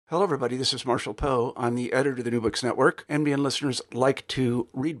Hello, everybody. This is Marshall Poe. I'm the editor of the New Books Network. NBN listeners like to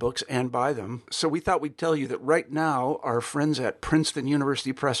read books and buy them. So we thought we'd tell you that right now, our friends at Princeton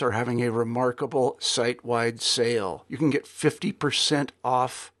University Press are having a remarkable site-wide sale. You can get 50%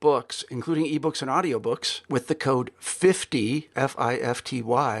 off books, including ebooks and audiobooks, with the code 50,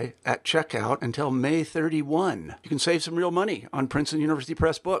 F-I-F-T-Y, at checkout until May 31. You can save some real money on Princeton University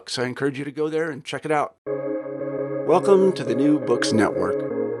Press books. I encourage you to go there and check it out. Welcome to the New Books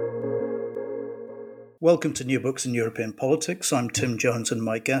Network. Welcome to New Books in European Politics. I'm Tim Jones and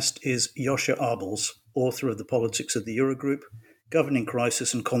my guest is Joscha Abels, author of The Politics of the Eurogroup, Governing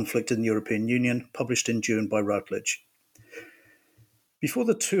Crisis and Conflict in the European Union, published in June by Routledge. Before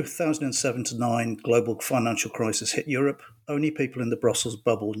the 2007-9 global financial crisis hit Europe, only people in the Brussels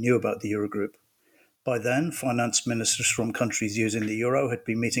bubble knew about the Eurogroup. By then, finance ministers from countries using the euro had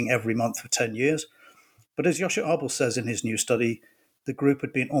been meeting every month for 10 years, but as Joscha Abels says in his new study, the group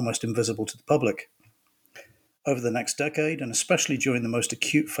had been almost invisible to the public. Over the next decade, and especially during the most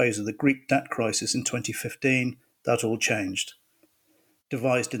acute phase of the Greek debt crisis in 2015, that all changed.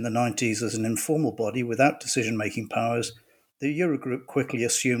 Devised in the 90s as an informal body without decision-making powers, the Eurogroup quickly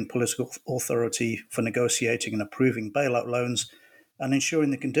assumed political authority for negotiating and approving bailout loans and ensuring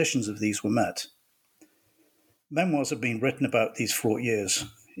the conditions of these were met. Memoirs have been written about these fraught years,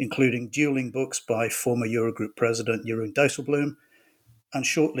 including dueling books by former Eurogroup president Jeroen Dijsselbloem and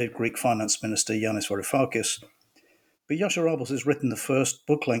short-lived Greek finance minister Yanis Varoufakis. But Joscha Abels has written the first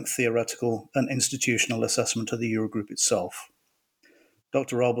book-length theoretical and institutional assessment of the Eurogroup itself.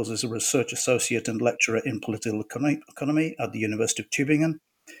 Dr. Abels is a research associate and lecturer in political economy at the University of Tübingen.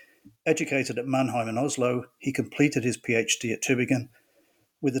 Educated at Mannheim and Oslo, he completed his PhD at Tübingen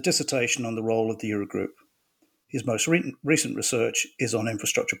with a dissertation on the role of the Eurogroup. His most recent research is on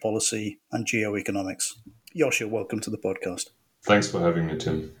infrastructure policy and geoeconomics. Joscha, welcome to the podcast. Thanks for having me,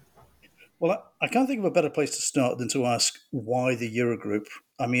 Tim. Well, I can't think of a better place to start than to ask why the Eurogroup.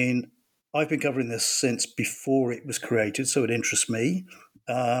 I mean, I've been covering this since before it was created, so it interests me.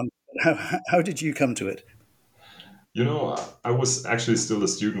 How did you come to it? You know, I was actually still a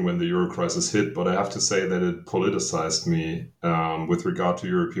student when the Euro crisis hit, but I have to say that it politicized me with regard to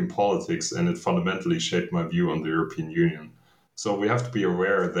European politics, and it fundamentally shaped my view on the European Union. So we have to be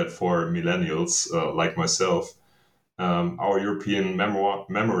aware that for millennials like myself, our European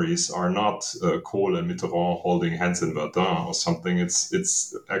memories are not Kohl and Mitterrand holding hands in Verdun or something.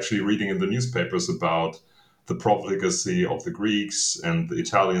 It's actually reading in the newspapers about the profligacy of the Greeks and the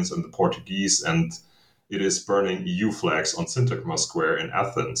Italians and the Portuguese, and it is burning EU flags on Syntagma Square in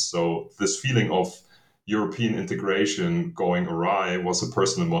Athens. So this feeling of European integration going awry was a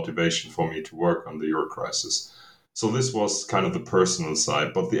personal motivation for me to work on the Euro crisis. So this was kind of the personal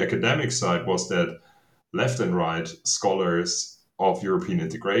side, but the academic side was that left and right scholars of European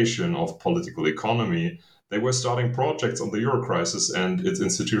integration, of political economy, they were starting projects on the Euro crisis and its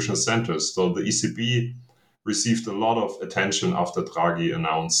institutional centers. So the ECB received a lot of attention after Draghi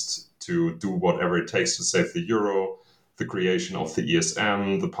announced to do whatever it takes to save the euro, the creation of the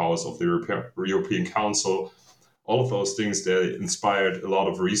ESM, the powers of the European Council. All of those things, they inspired a lot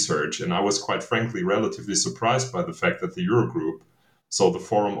of research. And I was quite frankly relatively surprised by the fact that the Eurogroup, so the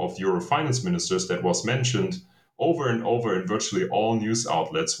Forum of Euro Finance Ministers that was mentioned over and over in virtually all news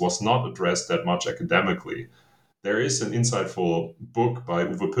outlets, was not addressed that much academically. There is an insightful book by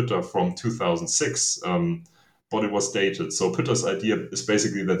Uwe Pütter from 2006, but it was dated. So Pütter's idea is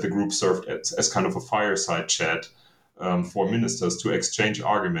basically that the group served as kind of a fireside chat for ministers to exchange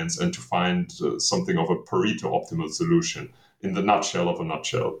arguments and to find something of a Pareto optimal solution, in the nutshell of a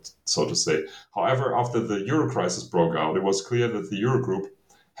nutshell, so to say. However, after the Euro crisis broke out, it was clear that the Eurogroup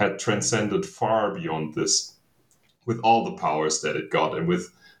had transcended far beyond this, with all the powers that it got and with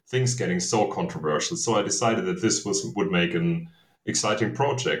things getting so controversial. So I decided that this would make an exciting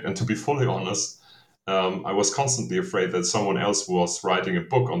project. And to be fully honest, I was constantly afraid that someone else was writing a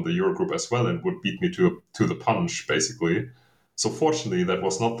book on the Eurogroup as well and would beat me to the punch, basically. So fortunately, that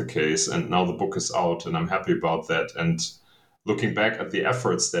was not the case. And now the book is out and I'm happy about that. And looking back at the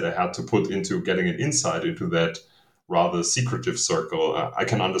efforts that I had to put into getting an insight into that rather secretive circle, I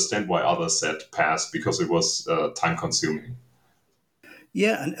can understand why others said pass, because it was time-consuming.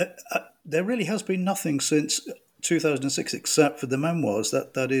 Yeah, and there really has been nothing since 2006 except for the memoirs.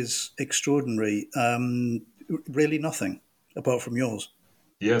 That is extraordinary. Really nothing apart from yours.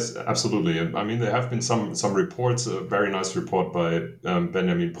 Yes, absolutely. I mean, there have been some reports, a very nice report by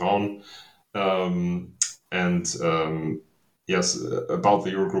Benjamin Braun, yes, about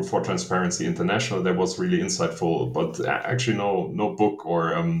the Eurogroup for Transparency International. That was really insightful, but actually no book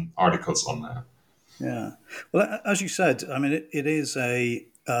or articles on that. Yeah. Well, as you said, I mean, it is a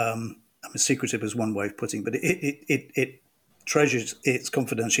I mean, secretive is one way of putting, but it treasures its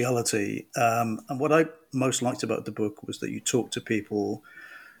confidentiality. And what I most liked about the book was that you talked to people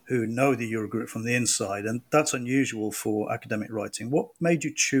who know the Eurogroup from the inside, and that's unusual for academic writing. What made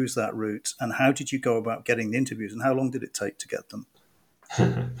you choose that route, and how did you go about getting the interviews, and how long did it take to get them?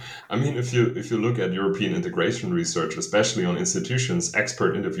 I mean, if you look at European integration research, especially on institutions,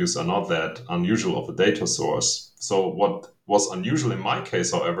 expert interviews are not that unusual of a data source. So what was unusual in my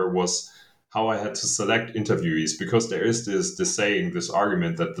case, however, was how I had to select interviewees, because there is this saying, this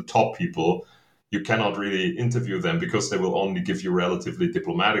argument that the top people, you cannot really interview them because they will only give you relatively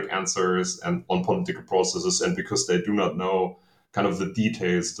diplomatic answers and on political processes, and because they do not know kind of the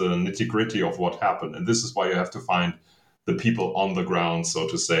details, the nitty-gritty of what happened. And this is why you have to find the people on the ground, so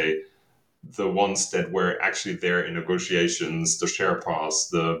to say, the ones that were actually there in negotiations, the Sherpas,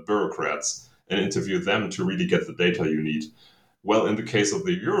 the bureaucrats, and interview them to really get the data you need. Well, in the case of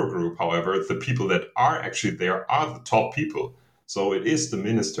the Eurogroup, however, the people that are actually there are the top people. So it is the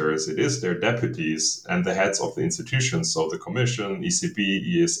ministers, it is their deputies and the heads of the institutions. So the Commission, ECB,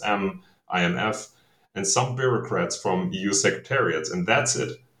 ESM, IMF, and some bureaucrats from EU secretariats, and that's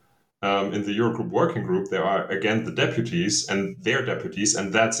it. In the Eurogroup working group, there are again the deputies and their deputies,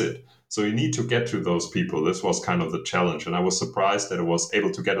 and that's it. So you need to get to those people. This was kind of the challenge. And I was surprised that I was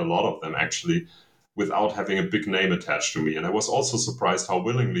able to get a lot of them actually without having a big name attached to me. And I was also surprised how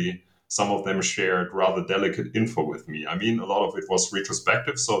willingly some of them shared rather delicate info with me. I mean, a lot of it was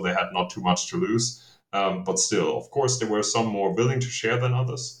retrospective, so they had not too much to lose. But still, of course, there were some more willing to share than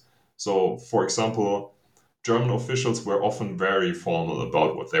others. So, for example, German officials were often very formal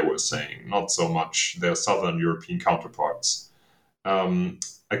about what they were saying, not so much their Southern European counterparts.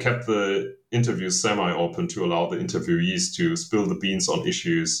 I kept the interviews semi-open to allow the interviewees to spill the beans on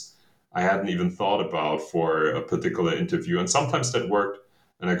issues I hadn't even thought about for a particular interview. And sometimes that worked,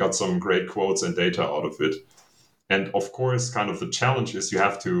 and I got some great quotes and data out of it. And of course, kind of the challenge is you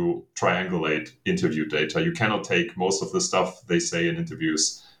have to triangulate interview data. You cannot take most of the stuff they say in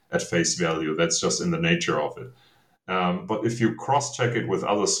interviews at face value. That's just in the nature of it. But if you cross-check it with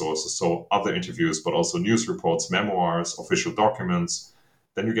other sources, so other interviews, but also news reports, memoirs, official documents,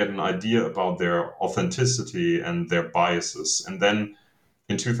 then you get an idea about their authenticity and their biases. And then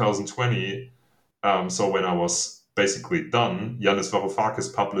in 2020, so when I was basically done, Yanis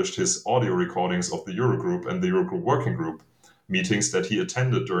Varoufakis published his audio recordings of the Eurogroup and the Eurogroup working group meetings that he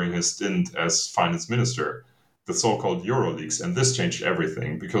attended during his stint as finance minister, the so-called Euroleaks. And this changed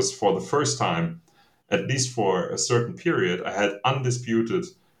everything, because for the first time, at least for a certain period, I had undisputed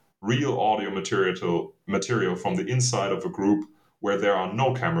real audio material from the inside of a group where there are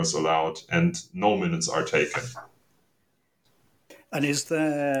no cameras allowed and no minutes are taken. And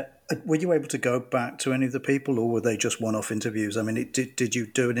were you able to go back to any of the people, or were they just one-off interviews? I mean, did you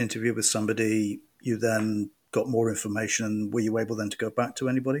do an interview with somebody, you then got more information, and were you able then to go back to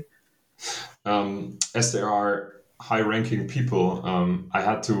anybody? As there are high-ranking people, I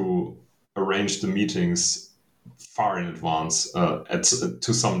had to arrange the meetings far in advance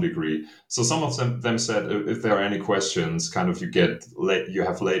to some degree. So some of them said, if there are any questions, kind of you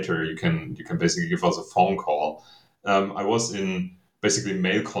have later, you can basically give us a phone call. I was in basically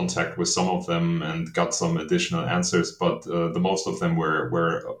mail contact with some of them and got some additional answers, but the most of them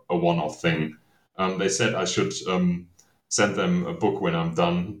were a one-off thing. They said I should send them a book when I'm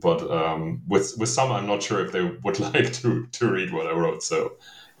done, but with some, I'm not sure if they would like to read what I wrote. So,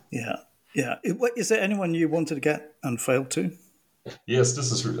 yeah. Is there anyone you wanted to get and failed to? Yes,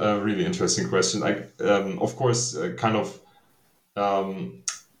 this is a really interesting question. Of course,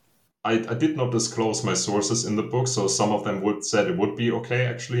 I did not disclose my sources in the book, so some of them said it would be okay,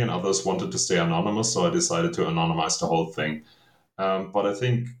 actually, and others wanted to stay anonymous, so I decided to anonymize the whole thing. But I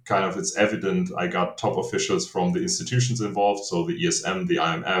think kind of it's evident I got top officials from the institutions involved, so the ESM, the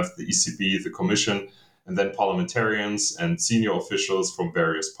IMF, the ECB, the Commission, and then parliamentarians and senior officials from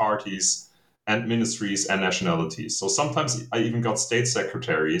various parties and ministries and nationalities. So sometimes I even got state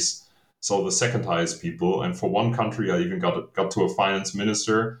secretaries, so the second highest people, and for one country I even got to a finance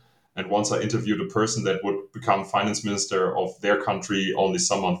minister. And once I interviewed a person that would become finance minister of their country only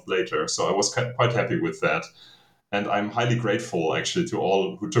some month later. So I was quite happy with that. And I'm highly grateful, actually, to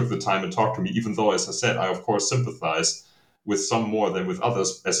all who took the time and talked to me, even though, as I said, I, of course, sympathize with some more than with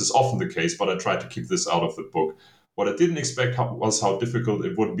others, as is often the case, but I tried to keep this out of the book. What I didn't expect was how difficult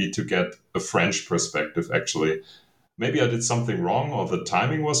it would be to get a French perspective, actually. Maybe I did something wrong or the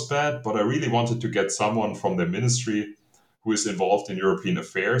timing was bad, but I really wanted to get someone from their ministry who is involved in European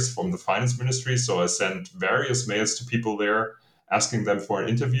affairs from the finance ministry. So I sent various mails to people there asking them for an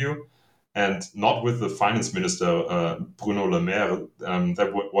interview. and not with the finance minister, Bruno Le Maire.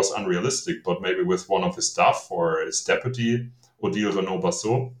 That was unrealistic, but maybe with one of his staff or his deputy, Odile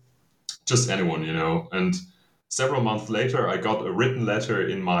Renaud-Bassot, just anyone, And several months later, I got a written letter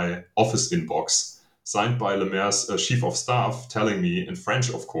in my office inbox signed by Le Maire's chief of staff telling me, in French,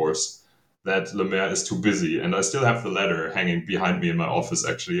 of course, that Le Maire is too busy. And I still have the letter hanging behind me in my office,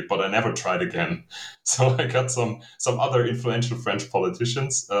 actually, but I never tried again. So I got some other influential French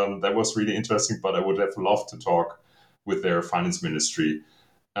politicians. That was really interesting, but I would have loved to talk with their finance ministry.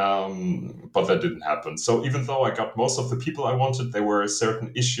 But that didn't happen. So even though I got most of the people I wanted, there were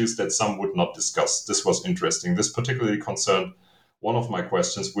certain issues that some would not discuss. This was interesting. This particularly concerned one of my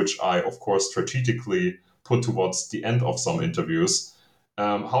questions, which I, of course, strategically put towards the end of some interviews,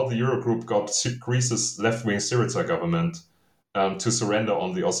 how the Eurogroup got Greece's left-wing Syriza government to surrender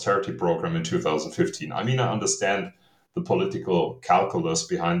on the austerity program in 2015. I mean, I understand the political calculus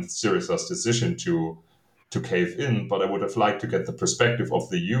behind Syriza's decision to cave in, but I would have liked to get the perspective of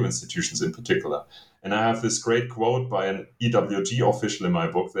the EU institutions in particular. And I have this great quote by an EWG official in my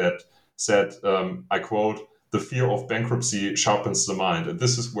book that said, I quote, "The fear of bankruptcy sharpens the mind." And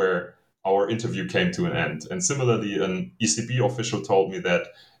this is where our interview came to an end. And similarly, an ECB official told me that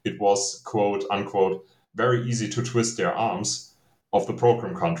it was, quote unquote, very easy to twist their arms of the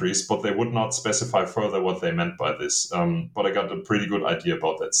program countries, but they would not specify further what they meant by this. But I got a pretty good idea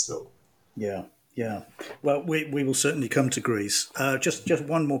about that still. Yeah. Yeah, well, we will certainly come to Greece. Just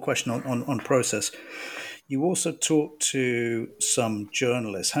one more question on process. You also talked to some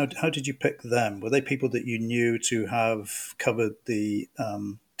journalists. How did you pick them? Were they people that you knew to have covered the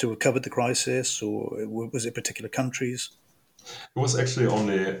crisis, or was it particular countries? It was actually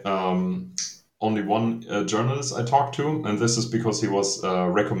only one journalist I talked to, and this is because he was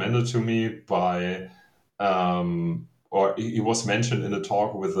recommended to me by. Or he was mentioned in a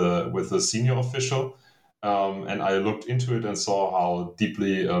talk with a senior official, and I looked into it and saw how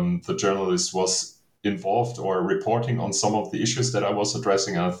deeply the journalist was involved or reporting on some of the issues that I was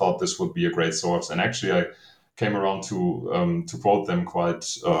addressing, and I thought this would be a great source. And actually, I came around to quote them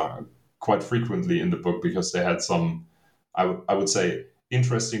quite frequently in the book because they had some, I would say,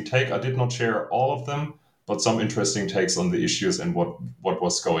 interesting take. I did not share all of them, but some interesting takes on the issues and what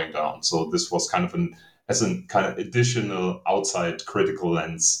was going down. So this was kind of as a kind of additional outside critical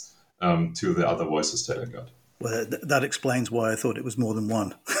lens to the other voices that I got. Well, that explains why I thought it was more than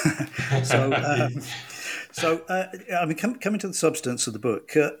one. Coming to the substance of the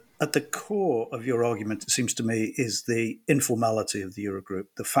book, at the core of your argument, it seems to me, is the informality of the Eurogroup,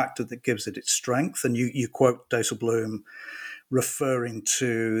 the factor that gives it its strength. And you quote Dijsselbloem referring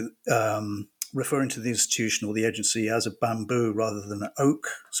to the institution or the agency as a bamboo rather than an oak,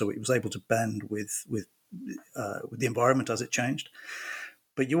 so it was able to bend with the environment as it changed.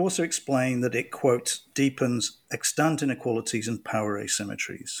 But you also explain that it, quote, deepens extant inequalities and power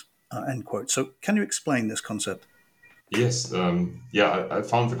asymmetries, end quote. So can you explain this concept? Yes. I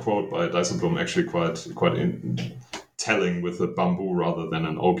found the quote by Dijsselbloem actually quite telling with a bamboo rather than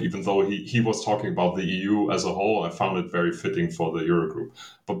an oak. Even though he was talking about the EU as a whole, I found it very fitting for the Eurogroup.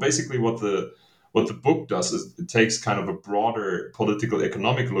 But basically what the book does is it takes kind of a broader political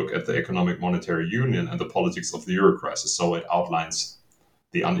economic look at the economic monetary union and the politics of the Euro crisis. So it outlines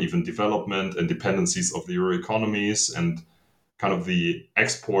the uneven development and dependencies of the Euro economies and kind of the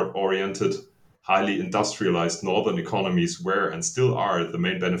export-oriented, highly industrialized northern economies were and still are the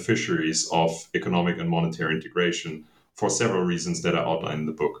main beneficiaries of economic and monetary integration for several reasons that I outline in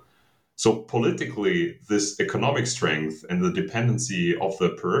the book. So politically, this economic strength and the dependency of the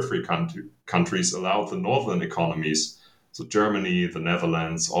periphery countries allowed the northern economies, so Germany, the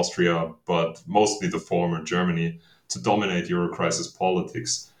Netherlands, Austria, but mostly the former Germany, to dominate Euro crisis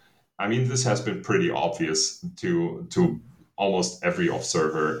politics. I mean, this has been pretty obvious to almost every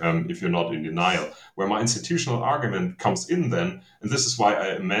observer, if you're not in denial. Where my institutional argument comes in then, and this is why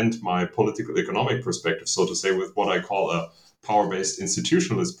I amend my political economic perspective, so to say, with what I call a power-based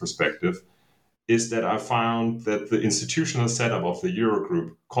institutionalist perspective, is that I found that the institutional setup of the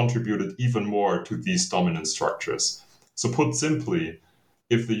Eurogroup contributed even more to these dominant structures. So put simply,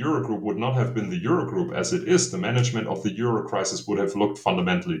 if the Eurogroup would not have been the Eurogroup as it is, the management of the Euro crisis would have looked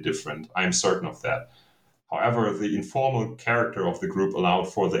fundamentally different. I am certain of that. However, the informal character of the group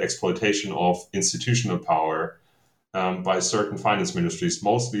allowed for the exploitation of institutional power by certain finance ministries,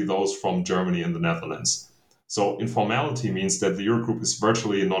 mostly those from Germany and the Netherlands. So informality means that the Eurogroup is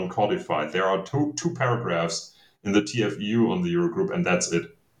virtually non-codified. There are two paragraphs in the TFEU on the Eurogroup, and that's it.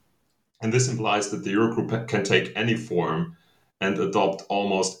 And this implies that the Eurogroup can take any form and adopt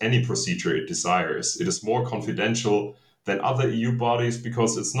almost any procedure it desires. It is more confidential, than other EU bodies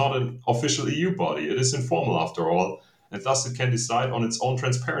because it's not an official EU body. It is informal after all, and thus it can decide on its own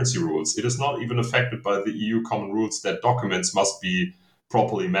transparency rules. It is not even affected by the EU common rules that documents must be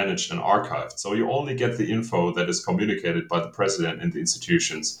properly managed and archived. So you only get the info that is communicated by the president and the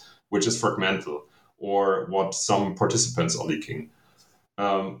institutions, which is fragmental, or what some participants are leaking.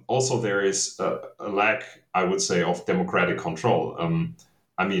 Also, there is a lack, I would say, of democratic control.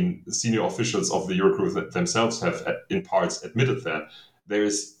 Senior officials of the Eurogroup themselves have, in parts, admitted that. There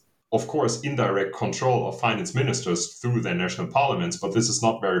is, of course, indirect control of finance ministers through their national parliaments, but this is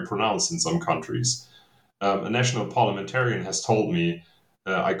not very pronounced in some countries. A national parliamentarian has told me,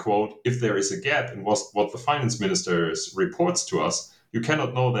 I quote, "If there is a gap in what the finance minister reports to us, you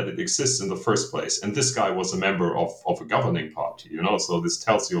cannot know that it exists in the first place." And this guy was a member of a governing party, so this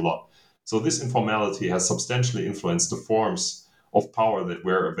tells you a lot. So this informality has substantially influenced the forms of power that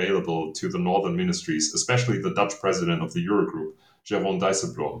were available to the northern ministries, especially the Dutch president of the Eurogroup, Jeroen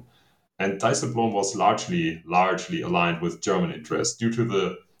Dijsselbloem. And Dijsselbloem was largely aligned with German interests. Due to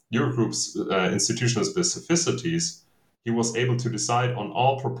the Eurogroup's institutional specificities, he was able to decide on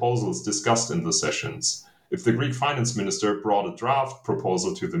all proposals discussed in the sessions. If the Greek finance minister brought a draft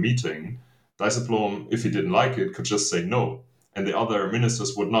proposal to the meeting, Dijsselbloem, if he didn't like it, could just say no, and the other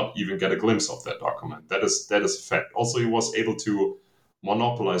ministers would not even get a glimpse of that document. That is a fact. Also, he was able to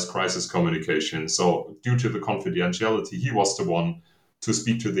monopolize crisis communication. So due to the confidentiality, he was the one to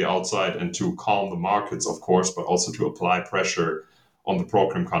speak to the outside and to calm the markets, of course, but also to apply pressure on the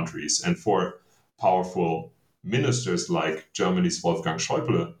program countries. And for powerful ministers like Germany's Wolfgang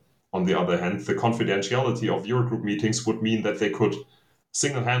Schäuble, on the other hand, the confidentiality of Eurogroup meetings would mean that they could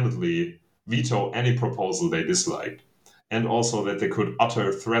single-handedly veto any proposal they disliked, and also that they could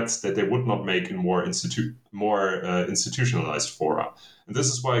utter threats that they would not make in more institutionalized fora. And this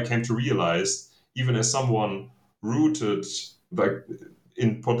is why I came to realize, even as someone rooted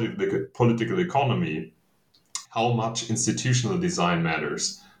in political economy, how much institutional design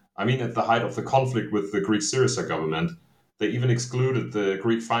matters. I mean, at the height of the conflict with the Greek Syriza government, they even excluded the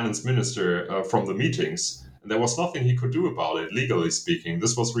Greek finance minister from the meetings. And there was nothing he could do about it, legally speaking.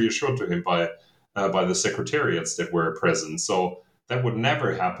 This was reassured to him by the secretariats that were present. So that would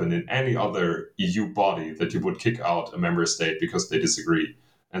never happen in any other EU body, that you would kick out a member state because they disagree.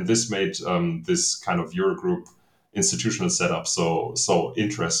 And this made this kind of Eurogroup institutional setup so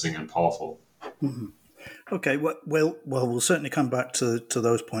interesting and powerful. Mm-hmm. Okay, well, we'll certainly come back to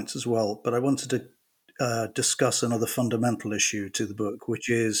those points as well. But I wanted to discuss another fundamental issue to the book, which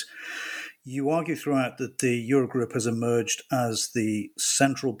is you argue throughout that the Eurogroup has emerged as the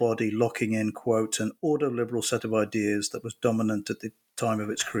central body locking in, quote, an ordoliberal set of ideas that was dominant at the time of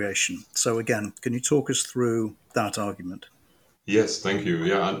its creation. So again, can you talk us through that argument? Yes, thank you.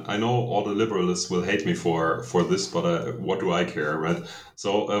 Yeah, I know all the liberalists will hate me for this, but what do I care, right?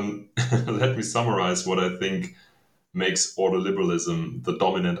 So let me summarize what I think makes ordoliberalism the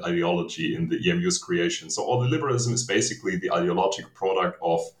dominant ideology in the EMU's creation. So ordoliberalism is basically the ideological product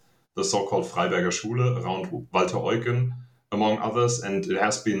of the so-called Freiberger Schule around Walter Eucken, among others, and it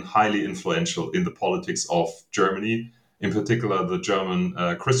has been highly influential in the politics of Germany, in particular the German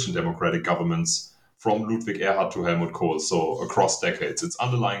Christian democratic governments from Ludwig Erhard to Helmut Kohl, so across decades. Its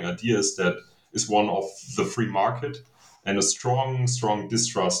underlying idea is that is one of the free market and a strong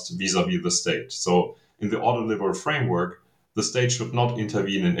distrust vis-a-vis the state. So in the ordoliberal framework, the state should not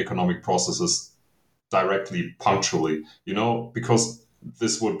intervene in economic processes directly, punctually, because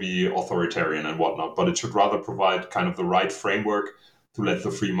this would be authoritarian and whatnot, but it should rather provide kind of the right framework to let the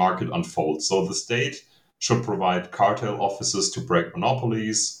free market unfold. So the state should provide cartel offices to break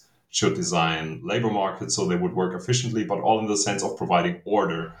monopolies, should design labor markets so they would work efficiently, but all in the sense of providing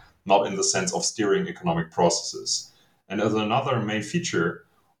order, not in the sense of steering economic processes. And as another main feature,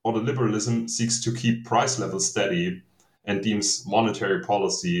 ordoliberalism seeks to keep price levels steady and deems monetary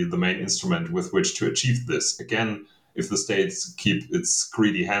policy the main instrument with which to achieve this. Again, if the states keep its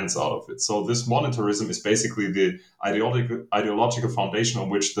greedy hands out of it. So this monetarism is basically the ideological foundation on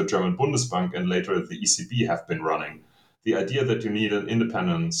which the German Bundesbank and later the ECB have been running. The idea that you need an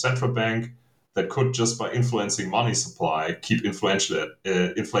independent central bank that could, just by influencing money supply, keep inflation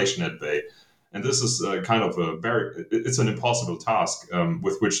at bay. And this is it's an impossible task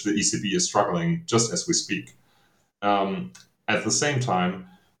with which the ECB is struggling just as we speak. At the same time,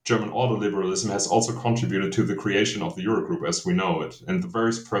 German ordoliberalism has also contributed to the creation of the Eurogroup as we know it. And the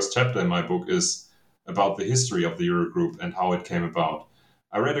very first chapter in my book is about the history of the Eurogroup and how it came about.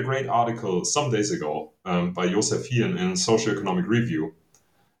 I read a great article some days ago by Josef Hien in Socioeconomic Review.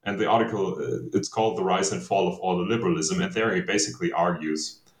 And the article, it's called The Rise and Fall of Ordoliberalism. And there he basically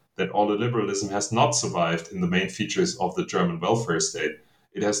argues that ordoliberalism has not survived in the main features of the German welfare state.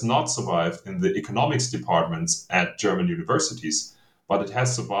 It has not survived in the economics departments at German universities, but it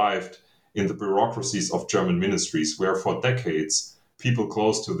has survived in the bureaucracies of German ministries, where for decades people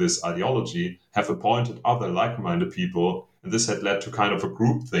close to this ideology have appointed other like-minded people, and this had led to kind of a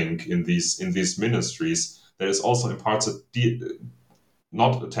groupthink in these ministries that is also in parts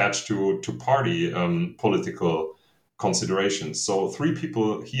not attached to party political considerations. So three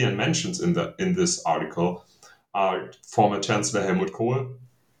people he mentions in this article are former Chancellor Helmut Kohl,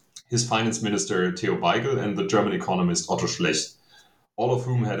 his finance minister Theo Weigel, and the German economist Otto Schlecht, all of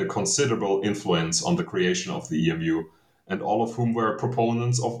whom had a considerable influence on the creation of the EMU, and all of whom were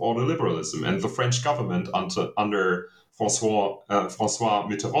proponents of ordoliberalism. And the French government under François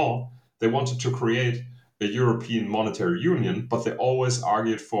Mitterrand, they wanted to create a European monetary union, but they always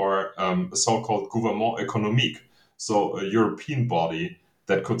argued for a so-called gouvernement économique, so a European body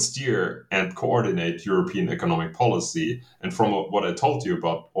that could steer and coordinate European economic policy. And from what I told you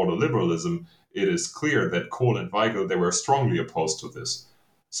about ordoliberalism, it is clear that Kohl and Weigel, they were strongly opposed to this.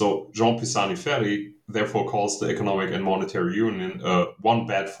 So Jean Pisani-Ferry therefore calls the economic and monetary union one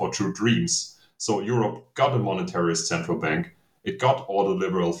bed for two dreams. So Europe got a monetarist central bank, it got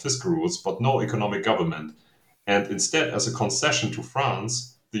ordoliberal fiscal rules, but no economic government. And instead, as a concession to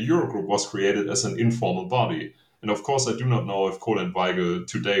France, the Eurogroup was created as an informal body. And of course, I do not know if Kohl and Weigel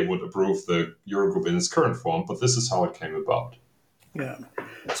today would approve the Eurogroup in its current form, but this is how it came about. Yeah.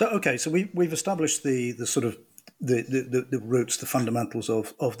 So we've established the sort of the roots, the fundamentals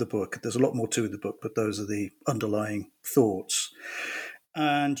of the book. There's a lot more to the book, but those are the underlying thoughts.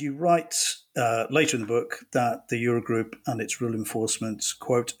 And you write later in the book that the Eurogroup and its rule enforcement,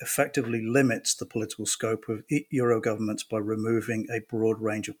 quote, effectively limits the political scope of Euro governments by removing a broad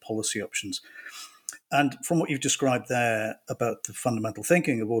range of policy options. And from what you've described there about the fundamental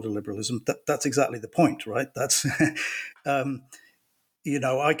thinking of ordoliberalism, that's exactly the point, right? That's, I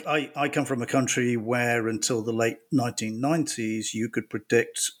come from a country where until the late 1990s, you could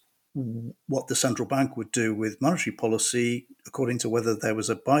predict what the central bank would do with monetary policy according to whether there was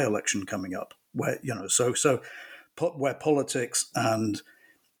a by-election coming up, where where politics and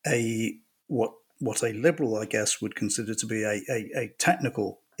what a liberal, I guess, would consider to be a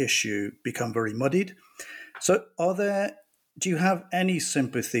technical issue become very muddied. So do you have any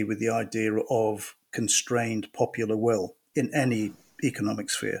sympathy with the idea of constrained popular will in any economic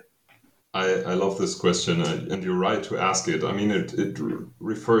sphere? I love this question, and you're right to ask it. I mean, it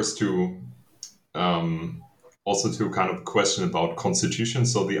refers to also to kind of question about constitution.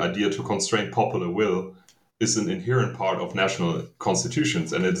 So the idea to constrain popular will is an inherent part of national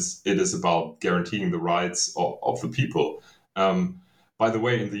constitutions, and it is about guaranteeing the rights of the people. By the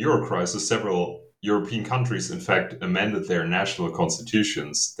way, in the Euro crisis, several European countries, in fact, amended their national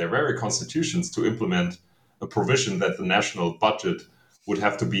constitutions, their very constitutions, to implement a provision that the national budget would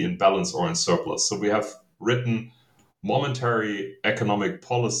have to be in balance or in surplus. So we have written momentary economic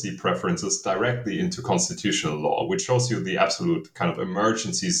policy preferences directly into constitutional law, which shows you the absolute kind of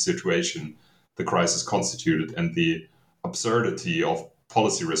emergency situation the crisis constituted and the absurdity of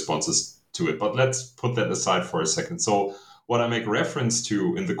policy responses to it. But let's put that aside for a second. So what I make reference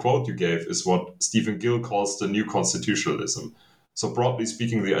to in the quote you gave is what Stephen Gill calls the new constitutionalism. So broadly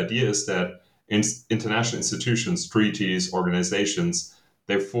speaking, the idea is that international institutions, treaties, organizations,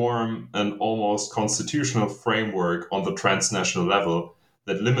 they form an almost constitutional framework on the transnational level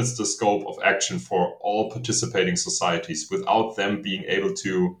that limits the scope of action for all participating societies without them being able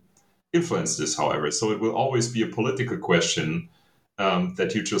to influence this, however. So it will always be a political question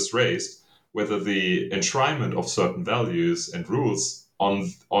that you just raised, whether the enshrinement of certain values and rules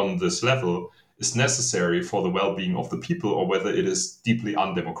on this level is necessary for the well-being of the people or whether it is deeply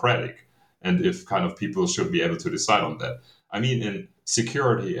undemocratic, and if kind of people should be able to decide on that. I mean, in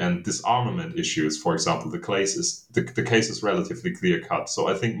security and disarmament issues, for example, the case is relatively clear-cut. So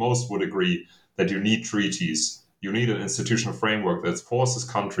I think most would agree that you need treaties, you need an institutional framework that forces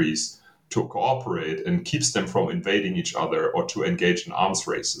countries to cooperate and keeps them from invading each other or to engage in arms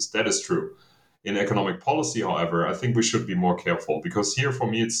races. That is true. In economic policy, however, I think we should be more careful, because here, for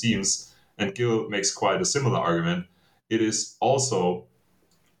me, it seems, and Gill makes quite a similar argument, it is also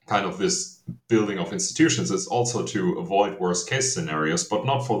kind of this building of institutions is also to avoid worst case scenarios, but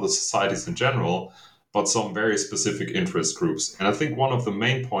not for the societies in general, but some very specific interest groups. And I think one of the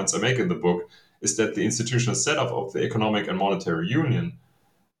main points I make in the book is that the institutional setup of the economic and monetary union,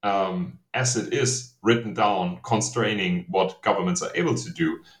 as it is written down, constraining what governments are able to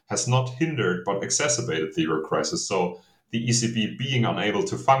do, has not hindered but exacerbated the Euro crisis. So the ECB being unable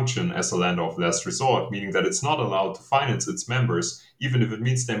to function as a lender of last resort, meaning that it's not allowed to finance its members, even if it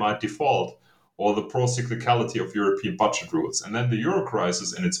means they might default, or the pro-cyclicality of European budget rules. And then the Euro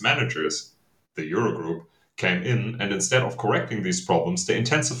crisis and its managers, the Eurogroup, came in, and instead of correcting these problems, they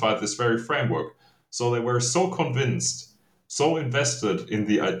intensified this very framework. So they were so convinced, so invested in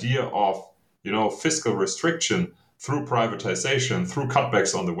the idea of, fiscal restriction through privatization, through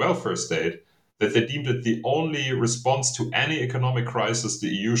cutbacks on the welfare state, that they deemed it the only response to any economic crisis the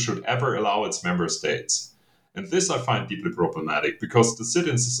EU should ever allow its member states. And this I find deeply problematic, because the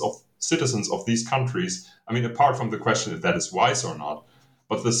citizens of these countries, apart from the question if that is wise or not,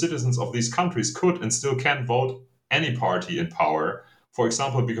 but the citizens of these countries could and still can vote any party in power, for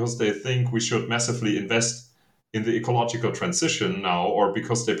example, because they think we should massively invest in the ecological transition now, or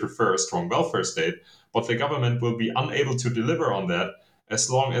because they prefer a strong welfare state, but the government will be unable to deliver on that as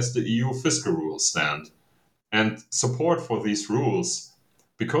long as the EU fiscal rules stand. And support for these rules,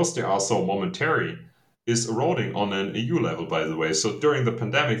 because they are so momentary, is eroding on an EU level, by the way. So during the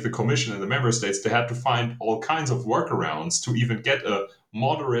pandemic, the Commission and the member states, they had to find all kinds of workarounds to even get a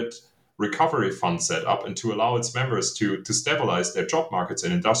moderate recovery fund set up and to allow its members to stabilize their job markets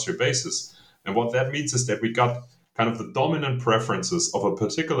and industrial bases. And what that means is that we got kind of the dominant preferences of a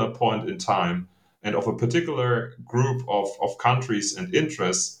particular point in time and of a particular group of countries and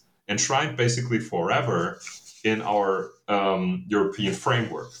interests enshrined basically forever in our European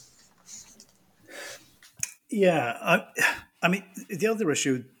framework. Yeah, I mean, the other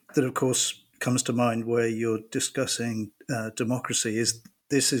issue that, of course, comes to mind where you're discussing democracy is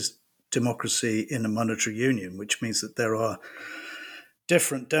this is democracy in a monetary union, which means that there are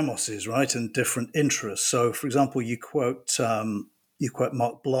different demoses, right, and different interests. So, for example, you quote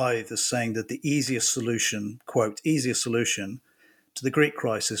Mark Blythe as saying that the easiest solution, quote, easiest solution to the Greek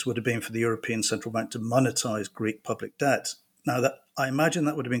crisis would have been for the European Central Bank to monetize Greek public debt. Now, that I imagine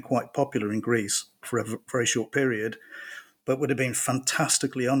that would have been quite popular in Greece for a very short period, but would have been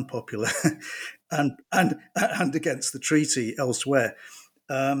fantastically unpopular and against the treaty elsewhere.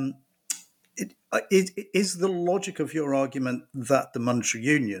 Is the logic of your argument that the monetary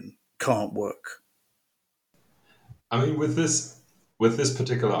union can't work? I mean, with this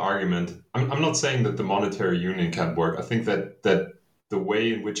particular argument, I'm not saying that the monetary union can't work. I think that the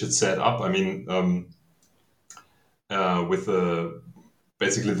way in which it's set up, with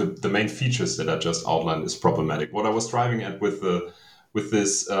basically the main features that I just outlined is problematic. What I was driving at with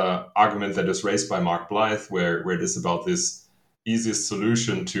this argument that is raised by Mark Blythe, where it is about this easiest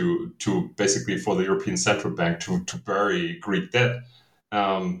solution to basically for the European Central Bank to bury Greek debt,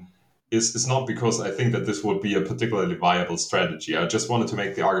 is not because I think that this would be a particularly viable strategy. I just wanted to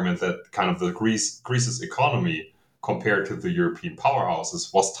make the argument that kind of the Greece's economy compared to the European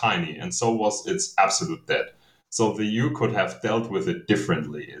powerhouses was tiny, and so was its absolute debt. So the EU could have dealt with it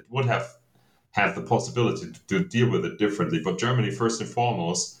differently. It would have had the possibility to deal with it differently. But Germany, first and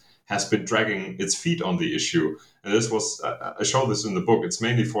foremost, has been dragging its feet on the issue. And this was, I show this in the book, it's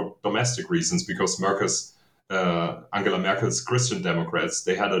mainly for domestic reasons, because Angela Merkel's Christian Democrats,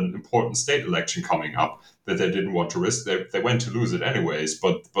 they had an important state election coming up that they didn't want to risk. They went to lose it anyways,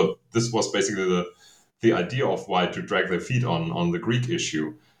 but this was basically the idea of why to drag their feet on the Greek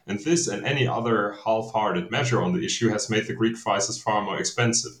issue. And this and any other half-hearted measure on the issue has made the Greek crisis far more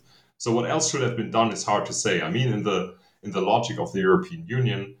expensive. So what else should have been done is hard to say. I mean, in the logic of the European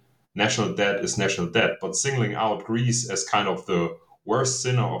Union, national debt is national debt, but singling out Greece as kind of the worst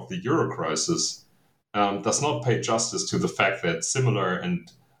sinner of the Euro crisis does not pay justice to the fact that similar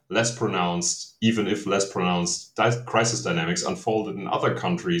and less pronounced, even if less pronounced, crisis dynamics unfolded in other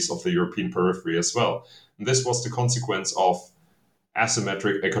countries of the European periphery as well. And this was the consequence of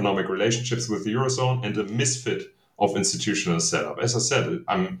asymmetric economic relationships with the Eurozone and a misfit of institutional setup. As I said,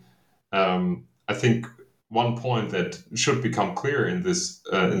 I think one point that should become clear in this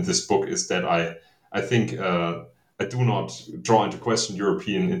book is that I think I do not draw into question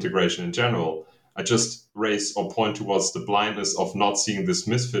European integration in general. I just raise or point towards the blindness of not seeing this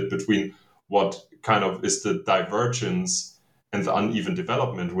misfit between what kind of is the divergence and the uneven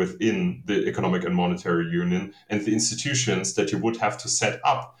development within the economic and monetary union and the institutions that you would have to set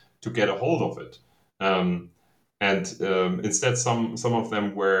up to get a hold of it. Instead, some of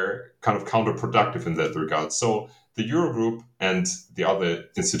them were kind of counterproductive in that regard. So the Eurogroup and the other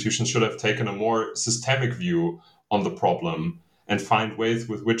institutions should have taken a more systemic view on the problem and find ways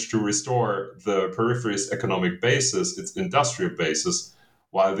with which to restore the periphery's economic basis, its industrial basis,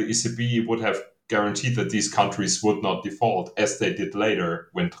 while the ECB would have guaranteed that these countries would not default, as they did later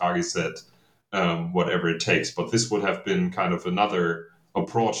when Draghi said whatever it takes. But this would have been kind of another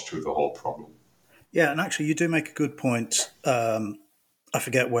approach to the whole problem. Yeah, and actually, you do make a good point. I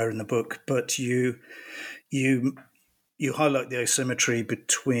forget where in the book, but you you highlight the asymmetry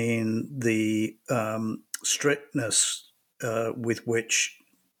between the strictness with which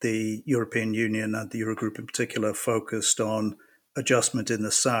the European Union and the Eurogroup in particular focused on adjustment in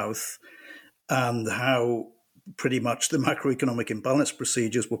the south, and how pretty much the macroeconomic imbalance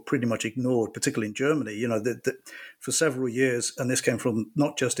procedures were pretty much ignored, particularly in Germany. For several years, and this came from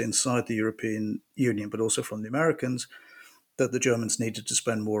not just inside the European Union, but also from the Americans, that the Germans needed to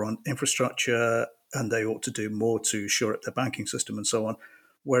spend more on infrastructure and they ought to do more to shore up their banking system and so on,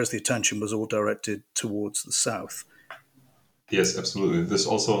 whereas the attention was all directed towards the south. Yes, absolutely. This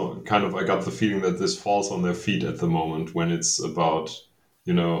also I got the feeling that this falls on their feet at the moment when it's about,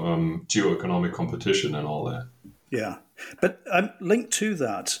 geoeconomic competition and all that. Yeah. But linked to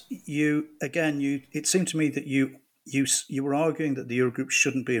that, it seemed to me that you were arguing that the Eurogroup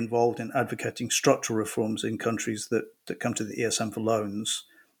shouldn't be involved in advocating structural reforms in countries that come to the ESM for loans,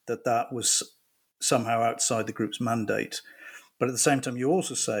 that was somehow outside the group's mandate. But at the same time, you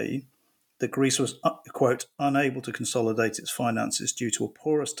also say that Greece was, quote, unable to consolidate its finances due to a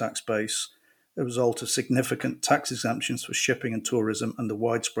porous tax base, a result of significant tax exemptions for shipping and tourism, and the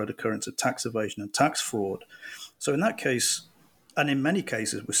widespread occurrence of tax evasion and tax fraud. So in that case, and in many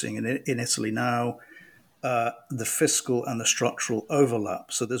cases we're seeing in Italy now, the fiscal and the structural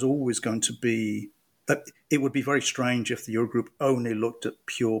overlap. So there's always going to be, it would be very strange if the Eurogroup only looked at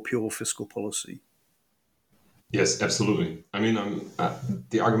pure fiscal policy. Yes, absolutely. I mean,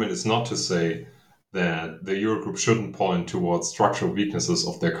 the argument is not to say that the Eurogroup shouldn't point towards structural weaknesses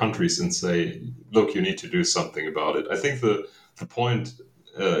of their countries and say, look, you need to do something about it. I think the point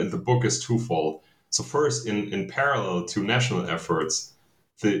in the book is twofold. So first, in parallel to national efforts,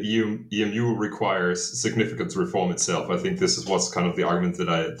 the EMU requires significant reform itself. I think this is what's kind of the argument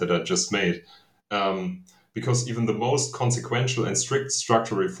that I just made. Because even the most consequential and strict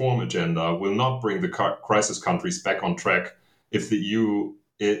structural reform agenda will not bring the crisis countries back on track if the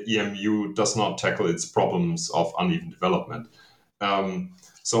EMU does not tackle its problems of uneven development.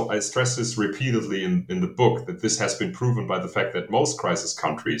 So I stress this repeatedly in the book, that this has been proven by the fact that most crisis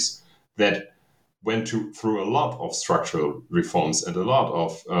countries that went through a lot of structural reforms and a lot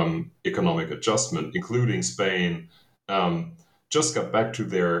of economic adjustment, including Spain, just got back to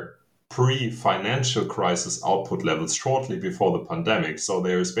their pre-financial crisis output levels shortly before the pandemic. So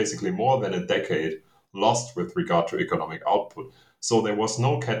there is basically more than a decade lost with regard to economic output. So there was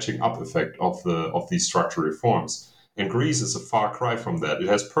no catching up effect of these structural reforms. And Greece is a far cry from that. It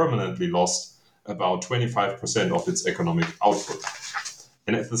has permanently lost about 25% of its economic output.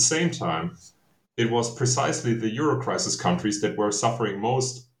 And at the same time, it was precisely the Euro crisis countries that were suffering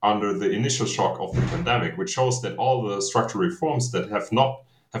most under the initial shock of the pandemic, which shows that all the structural reforms that have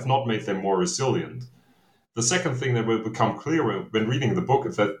not made them more resilient. The second thing that will become clear when reading the book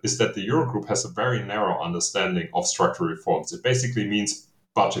is that the Eurogroup has a very narrow understanding of structural reforms. It basically means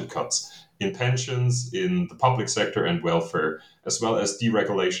budget cuts in pensions, in the public sector and welfare, as well as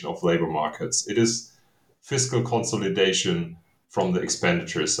deregulation of labor markets. It is fiscal consolidation from the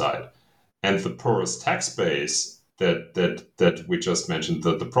expenditure side. And the porous tax base that we just mentioned,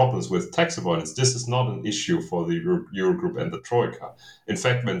 the problems with tax avoidance, this is not an issue for the Eurogroup and the Troika. In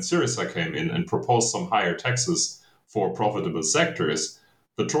fact, when Syriza came in and proposed some higher taxes for profitable sectors,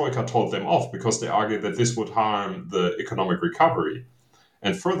 the Troika told them off because they argued that this would harm the economic recovery.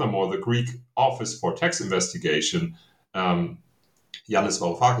 And furthermore, the Greek Office for Tax Investigation, Yanis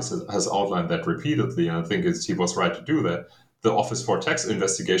Varoufakis has outlined that repeatedly, and I think he was right to do that. The Office for Tax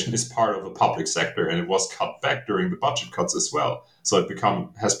Investigation is part of the public sector, and it was cut back during the budget cuts as well. So it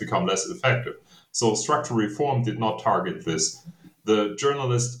has become less effective. So structural reform did not target this. The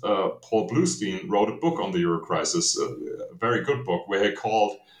journalist Paul Bluestein wrote a book on the Euro crisis, a very good book, where he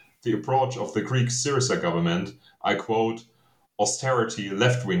called the approach of the Greek Syriza government, I quote, austerity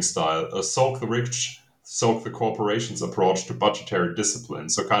left-wing style, a soak the rich, soak the corporations approach to budgetary discipline.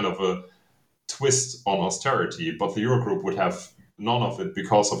 So kind of a twist on austerity, but the Eurogroup would have none of it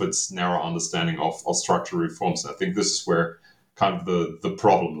because of its narrow understanding of structural reforms. I think this is where kind of the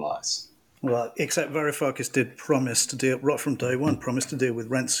problem lies. Well, except Varoufakis did promise to deal, right from day one, promised to deal with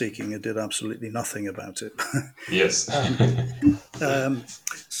rent seeking and did absolutely nothing about it. Yes.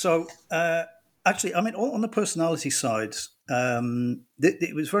 Actually, I mean, on the personality side,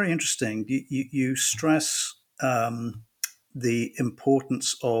 it was very interesting. You stress the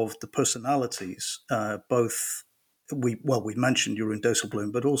importance of the personalities, both we mentioned Jeroen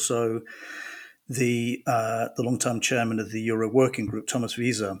Dijsselbloem, but also the long-term chairman of the Euro Working Group, Thomas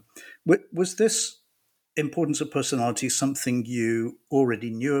Wiese. Was this importance of personality something you already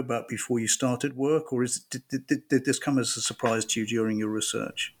knew about before you started work, or did this come as a surprise to you during your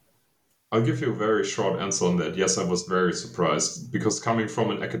research? I'll give you a very short answer on that. Yes, I was very surprised because coming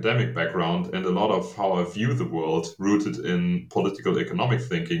from an academic background and a lot of how I view the world rooted in political economic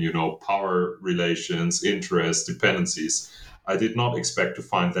thinking, power relations, interests, dependencies, I did not expect to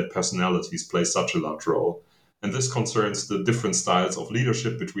find that personalities play such a large role. And this concerns the different styles of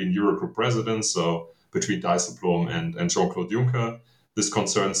leadership between Eurogroup presidents, so between Dijsselbloem and Jean-Claude Juncker. This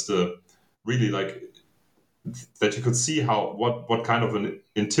concerns the really that you could see what kind of an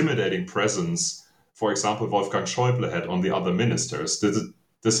intimidating presence, for example, Wolfgang Schäuble had on the other ministers.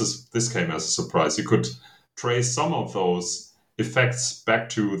 This came as a surprise. You could trace some of those effects back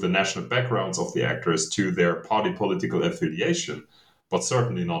to the national backgrounds of the actors, to their party political affiliation, but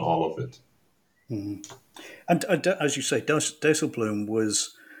certainly not all of it. Mm. And as you say, Dijsselbloem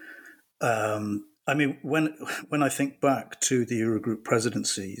was. When I think back to the Eurogroup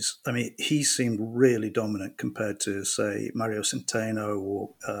presidencies, he seemed really dominant compared to, say, Mario Centeno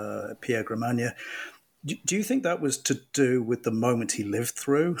or Pierre Gramagna. Do you think that was to do with the moment he lived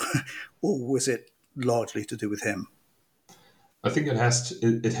through, or was it largely to do with him? I think it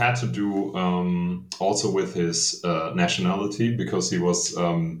had to do also with his nationality, because he was.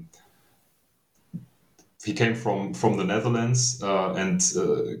 He came from the Netherlands and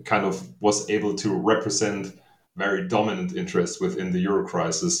kind of was able to represent very dominant interests within the Euro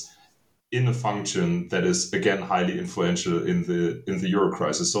crisis in a function that is, again, highly influential in the Euro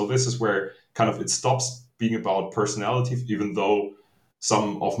crisis. So this is where kind of it stops being about personality, even though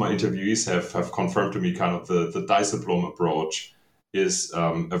some of my interviewees have confirmed to me kind of the Dijsselbloem approach is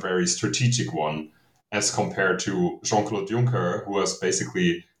a very strategic one as compared to Jean-Claude Juncker, who has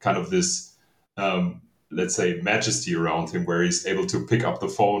basically kind of this let's say, majesty around him, where he's able to pick up the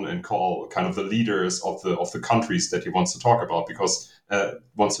phone and call kind of the leaders of the countries that he wants to talk about, because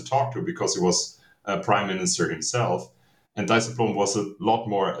he was prime minister himself. And Dijsselbloem was a lot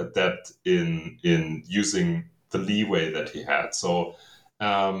more adept in using the leeway that he had. So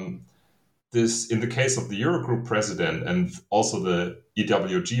this, in the case of the Eurogroup president and also the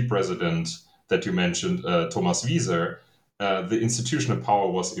EWG president that you mentioned, Thomas Wieser, the institutional power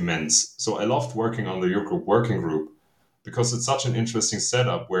was immense. So I loved working on the Eurogroup working group because it's such an interesting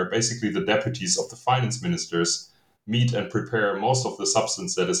setup where basically the deputies of the finance ministers meet and prepare most of the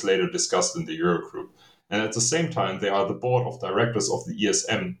substance that is later discussed in the Eurogroup. And at the same time, they are the board of directors of the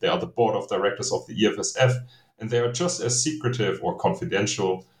ESM, they are the board of directors of the EFSF, and they are just as secretive or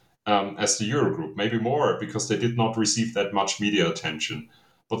confidential as the Eurogroup, maybe more because they did not receive that much media attention.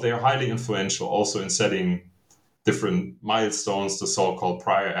 But they are highly influential also in setting different milestones, the so-called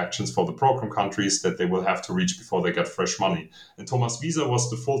prior actions for the program countries that they will have to reach before they get fresh money. And Thomas Wieser was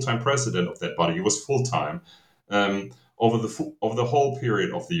the full-time president of that body. He was full-time over the whole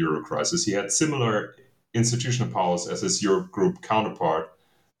period of the Euro crisis. He had similar institutional powers as his Eurogroup counterpart,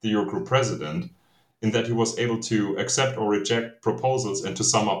 the Eurogroup president, in that he was able to accept or reject proposals and to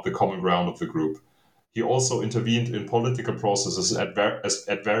sum up the common ground of the group. He also intervened in political processes at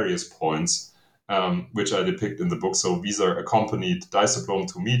various points, which I depict in the book. So Wieser accompanied Dijsselbloem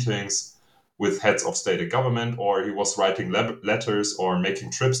to meetings with heads of state and government, or he was writing letters or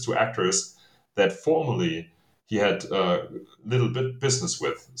making trips to actors that formally he had little bit business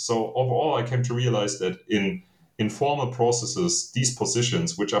with. So overall, I came to realize that in informal processes, these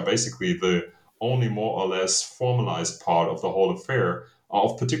positions, which are basically the only more or less formalized part of the whole affair, are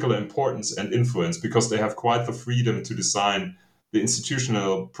of particular importance and influence because they have quite the freedom to design the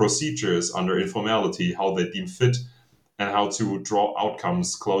institutional procedures under informality, how they deem fit, and how to draw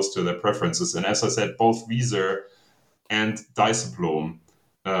outcomes close to their preferences. And as I said, both Wieser and Dijsselbloem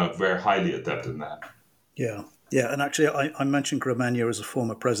were highly adept in that. Yeah. Yeah, and actually, I mentioned Gramagna as a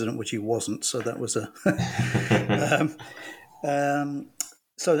former president, which he wasn't, so that was a...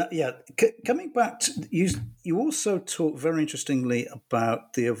 coming back to... You also talk very interestingly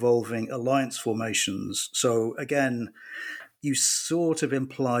about the evolving alliance formations. So again, you sort of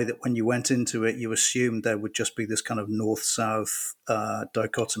imply that when you went into it, you assumed there would just be this kind of north-south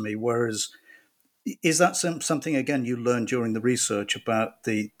dichotomy, whereas... Is that something, again, you learned during the research about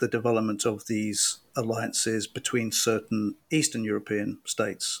the development of these alliances between certain Eastern European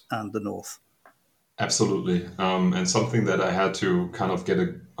states and the North? Absolutely. And something that I had to kind of get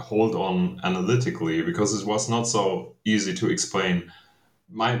a hold on analytically, because it was not so easy to explain.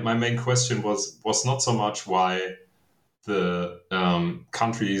 My main question was not so much why the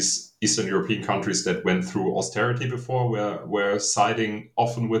Eastern European countries that went through austerity before were siding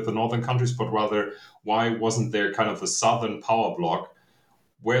often with the northern countries, but rather why wasn't there kind of a southern power bloc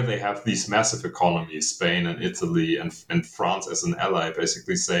where they have these massive economies, Spain and Italy and France as an ally,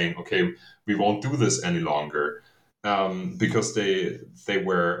 basically saying, okay, we won't do this any longer, because they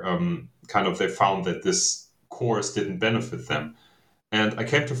were they found that this course didn't benefit them. And I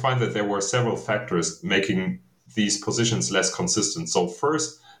came to find that there were several factors making these positions less consistent. So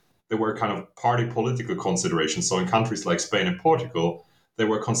first, there were kind of party political considerations. So in countries like Spain and Portugal, there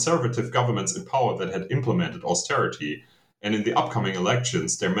were conservative governments in power that had implemented austerity. And in the upcoming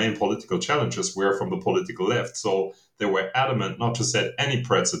elections, their main political challenges were from the political left. So they were adamant not to set any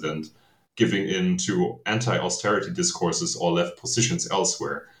precedent, giving in to anti-austerity discourses or left positions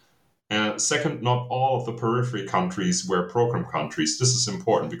elsewhere. Second, not all of the periphery countries were program countries. This is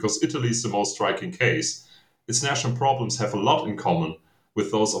important because Italy is the most striking case. Its national problems have a lot in common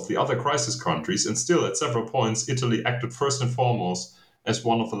with those of the other crisis countries, and still, at several points, Italy acted first and foremost as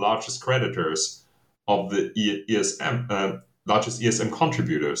one of the largest creditors of the largest ESM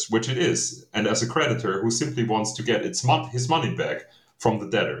contributors, which it is, and as a creditor who simply wants to get his money back from the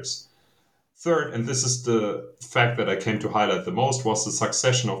debtors. Third, and this is the fact that I came to highlight the most, was the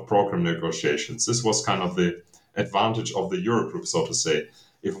succession of program negotiations. This was kind of the advantage of the Eurogroup, so to say.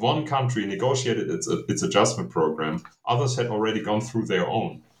 If one country negotiated its adjustment program, others had already gone through their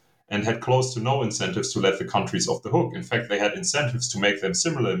own and had close to no incentives to let the countries off the hook. In fact, they had incentives to make them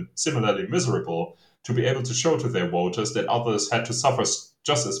similarly miserable, to be able to show to their voters that others had to suffer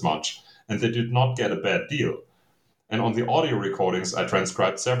just as much, and they did not get a bad deal. And on the audio recordings, I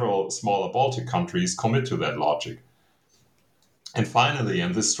transcribed several smaller Baltic countries commit to that logic. And finally,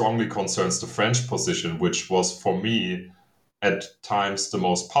 and this strongly concerns the French position, which was for me at times the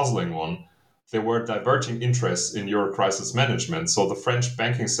most puzzling one, there were diverging interests in Euro crisis management. So the French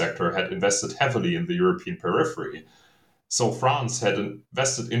banking sector had invested heavily in the European periphery. So France had a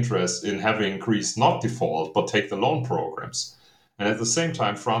vested interest in having Greece not default, but take the loan programs. And at the same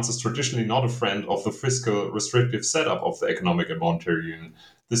time, France is traditionally not a friend of the fiscal restrictive setup of the economic and monetary union.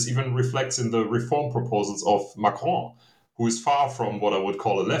 This even reflects in the reform proposals of Macron, who is far from what I would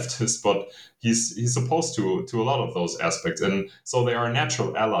call a leftist, but he's opposed to a lot of those aspects. And so they are a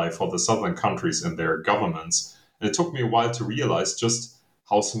natural ally for the southern countries and their governments. And it took me a while to realize just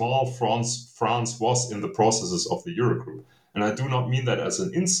how small France was in the processes of the Eurogroup. And I do not mean that as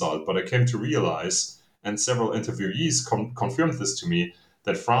an insult, but I came to realize, and several interviewees confirmed this to me,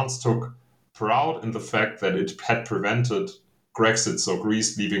 that France took pride in the fact that it had prevented Grexit, so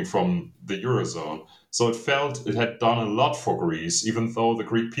Greece leaving from the Eurozone. So it felt it had done a lot for Greece, even though the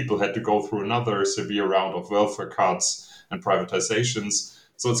Greek people had to go through another severe round of welfare cuts and privatizations.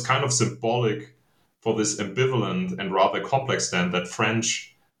 So it's kind of symbolic for this ambivalent and rather complex stand that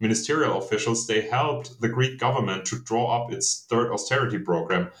French ministerial officials, they helped the Greek government to draw up its third austerity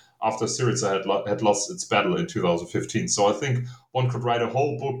program after Syriza had lost its battle in 2015. So I think one could write a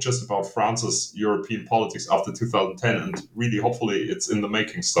whole book just about France's European politics after 2010, and really, hopefully, it's in the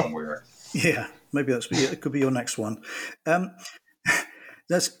making somewhere. Yeah, maybe it could be your next one.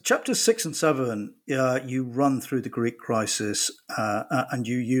 There's chapters 6 and 7. You run through the Greek crisis and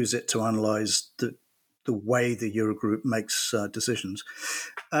you use it to analyse the way the Eurogroup makes decisions.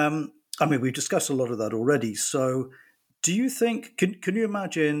 We've discussed a lot of that already. So do you think, can you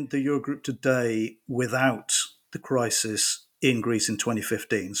imagine the Eurogroup today without the crisis in Greece in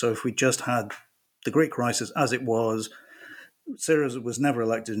 2015? So if we just had the Greek crisis as it was, Syriza was never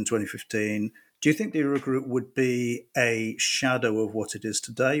elected in 2015, do you think the Eurogroup would be a shadow of what it is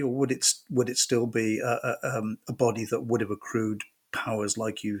today, or would it still be a body that would have accrued powers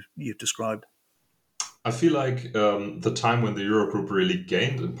like you've described? I feel like the time when the Eurogroup really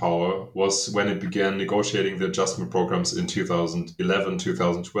gained in power was when it began negotiating the adjustment programs in 2011,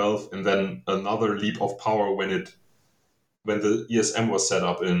 2012, and then another leap of power when the ESM was set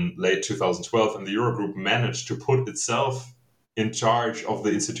up in late 2012, and the Eurogroup managed to put itself in charge of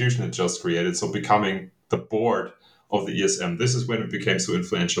the institution it just created, so becoming the board of the ESM. This is when it became so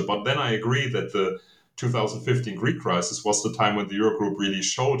influential. But then I agree that the 2015 Greek crisis was the time when the Eurogroup really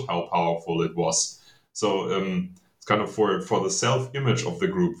showed how powerful it was. So it's kind of for the self-image of the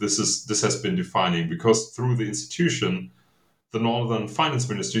group, this has been defining, because through the institution, the northern finance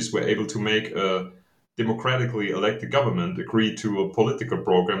ministries were able to make a democratically elected government agree to a political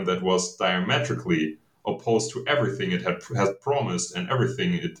program that was diametrically opposed to everything it had promised and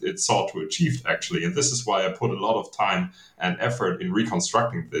everything it sought to achieve, actually. And this is why I put a lot of time and effort in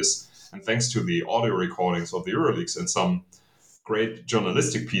reconstructing this. And thanks to the audio recordings of the Euroleaks and some great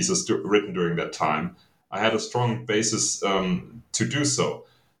journalistic pieces written during that time, I had a strong basis to do so.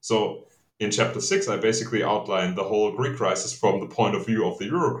 So in chapter 6, I basically outlined the whole Greek crisis from the point of view of the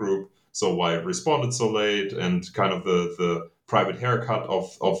Eurogroup. So why it responded so late, and kind of the private haircut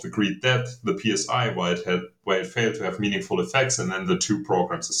of the Greek debt, the PSI, why it failed to have meaningful effects, and then the two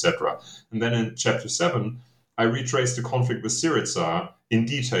programs, etc. And then in chapter 7, I retraced the conflict with Syriza in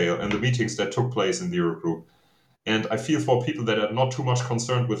detail and the meetings that took place in the Eurogroup. And I feel for people that are not too much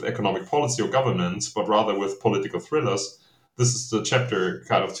concerned with economic policy or governance, but rather with political thrillers, this is the chapter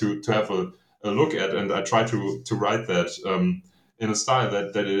kind of to have a look at. And I try to write that in a style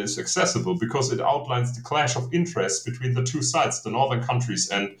that it is accessible, because it outlines the clash of interests between the two sides, the northern countries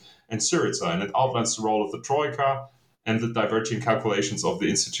and Syriza. And it outlines the role of the Troika and the diverging calculations of the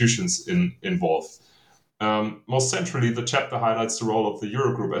institutions involved. Most centrally, the chapter highlights the role of the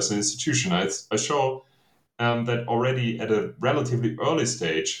Eurogroup as an institution. I show that already at a relatively early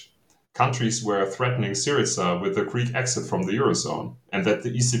stage, countries were threatening Syriza with a Greek exit from the Eurozone, and that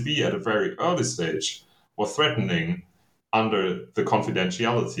the ECB at a very early stage was threatening, under the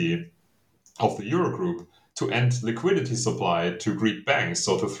confidentiality of the Eurogroup, to end liquidity supply to Greek banks,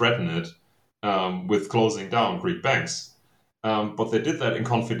 so to threaten it with closing down Greek banks. But they did that in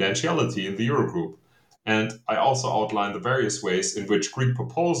confidentiality in the Eurogroup. And I also outlined the various ways in which Greek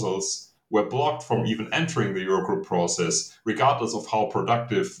proposals were blocked from even entering the Eurogroup process, regardless of how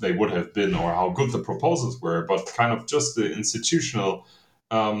productive they would have been or how good the proposals were, but kind of just the institutional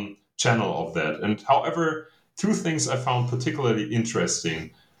channel of that. And however, two things I found particularly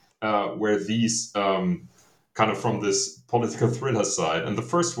interesting were these kind of from this political thriller side. And the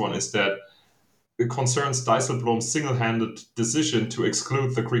first one is that it concerns Dijsselbloem's single-handed decision to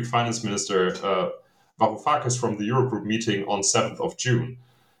exclude the Greek finance minister Varoufakis from the Eurogroup meeting on 7th of June.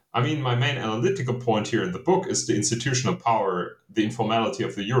 I mean, my main analytical point here in the book is the institutional power, the informality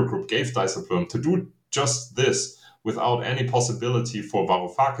of the Eurogroup gave Dijsselbloem to do just this without any possibility for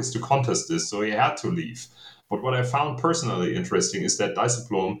Varoufakis to contest this, so he had to leave. But what I found personally interesting is that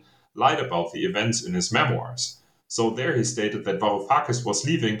Dijsselbloem lied about the events in his memoirs. So there he stated that Varoufakis was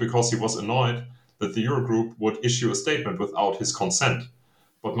leaving because he was annoyed that the Eurogroup would issue a statement without his consent.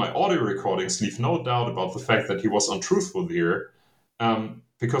 But my audio recordings leave no doubt about the fact that he was untruthful here,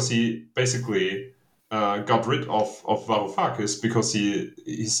 because he basically got rid of Varoufakis because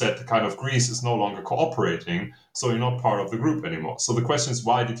he said kind of Greece is no longer cooperating, so you're not part of the group anymore. So the question is,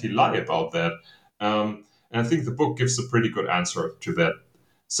 why did he lie about that? And I think the book gives a pretty good answer to that.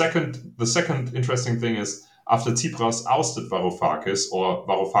 The second interesting thing is, after Tsipras ousted Varoufakis, or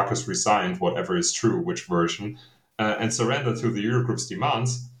Varoufakis resigned, whatever is true, which version, and surrendered to the Eurogroup's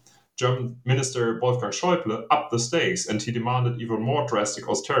demands, German Minister Wolfgang Schäuble upped the stakes, and he demanded even more drastic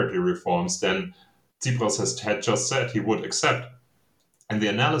austerity reforms than Tsipras had just said he would accept. And the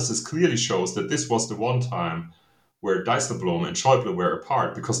analysis clearly shows that this was the one time where Dijsselbloem and Schäuble were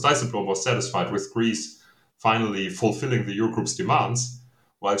apart, because Dijsselbloem was satisfied with Greece finally fulfilling the Eurogroup's demands,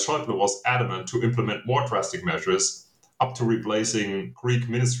 while Schäuble was adamant to implement more drastic measures, up to replacing Greek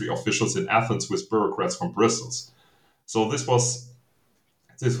ministry officials in Athens with bureaucrats from Brussels. So this was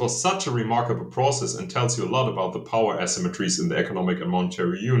such a remarkable process, and tells you a lot about the power asymmetries in the economic and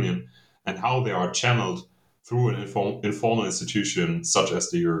monetary union and how they are channeled through an informal institution such as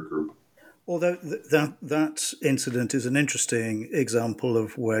the Eurogroup. Although that incident is an interesting example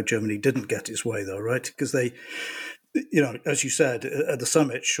of where Germany didn't get its way, though, right? Because they, as you said, at the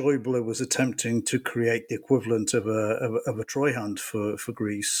summit, Schäuble was attempting to create the equivalent of a Treuhand for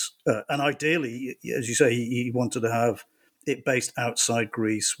Greece. And ideally, as you say, he wanted to have it based outside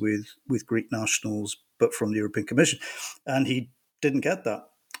Greece with Greek nationals, but from the European Commission. And he didn't get that.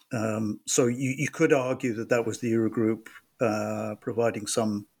 So you could argue that was the Eurogroup providing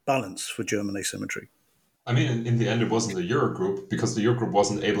some balance for German asymmetry. I mean, in the end, it wasn't the Eurogroup, because the Eurogroup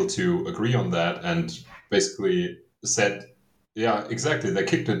wasn't able to agree on that, and basically said, yeah, exactly. They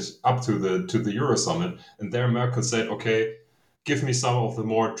kicked it up to the Euro summit, and there Merkel said, okay, give me some of the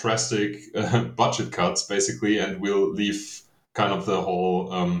more drastic budget cuts, basically, and we'll leave kind of the whole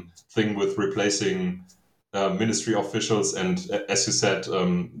thing with replacing ministry officials and, as you said,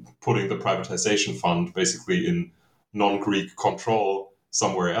 putting the privatization fund basically in non-Greek control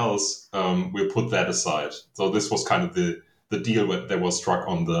somewhere else. We'll put that aside. So this was kind of the deal that was struck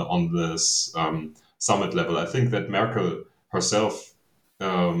on this summit level. I think that Merkel herself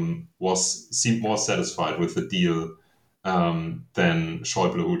seemed more satisfied with the deal than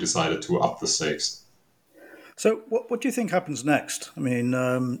Schäuble, who decided to up the stakes. So what do you think happens next? I mean,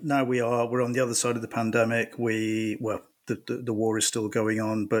 now we're on the other side of the pandemic. The war is still going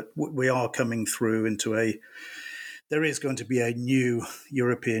on, but we are coming through into there is going to be a new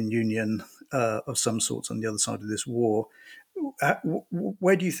European Union of some sorts on the other side of this war.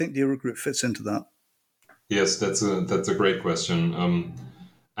 Where do you think the Eurogroup fits into that? Yes, that's a great question.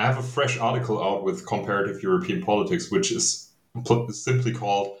 I have a fresh article out with Comparative European Politics, which is simply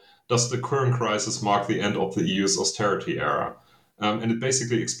called "Does the Current Crisis Mark the End of the EU's Austerity Era?" And it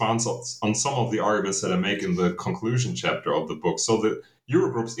basically expands on some of the arguments that I make in the conclusion chapter of the book. So the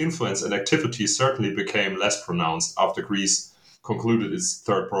Eurogroup's influence and activity certainly became less pronounced after Greece concluded its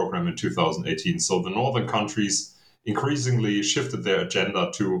third program in 2018. So the northern countries increasingly shifted their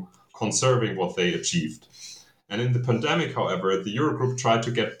agenda to conserving what they achieved. And in the pandemic, however, the Eurogroup tried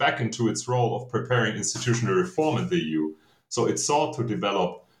to get back into its role of preparing institutional reform in the EU. So it sought to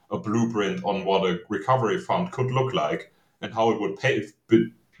develop a blueprint on what a recovery fund could look like and how it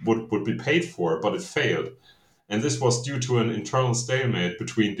would be paid for, but it failed. And this was due to an internal stalemate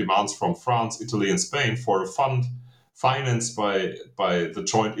between demands from France, Italy, and Spain for a fund financed by the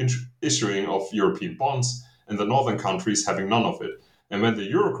joint issuing of European bonds, and the northern countries having none of it. And when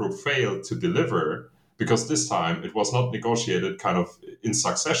the Eurogroup failed to deliver, because this time it was not negotiated kind of in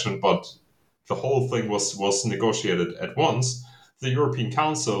succession, but the whole thing was negotiated at once, the European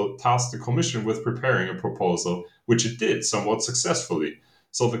Council tasked the Commission with preparing a proposal, which it did somewhat successfully.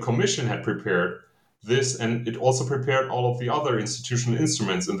 So the Commission had prepared this, and it also prepared all of the other institutional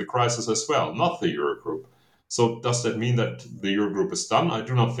instruments in the crisis as well, not the Eurogroup. So does that mean that the Eurogroup is done? I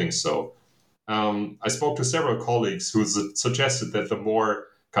do not think so. I spoke to several colleagues who suggested that the more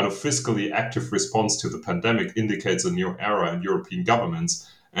kind of fiscally active response to the pandemic indicates a new era in European governments.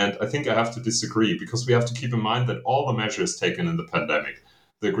 And I think I have to disagree, because we have to keep in mind that all the measures taken in the pandemic,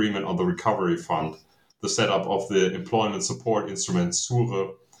 the agreement on the recovery fund, the setup of the employment support instrument,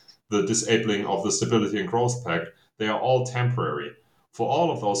 SURE, the disabling of the Stability and Growth Pact, they are all temporary. For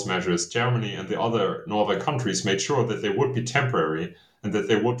all of those measures, Germany and the other northern countries made sure that they would be temporary and that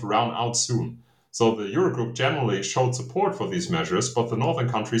they would run out soon. So the Eurogroup generally showed support for these measures, but the northern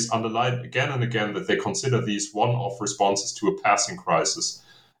countries underlined again and again that they consider these one-off responses to a passing crisis.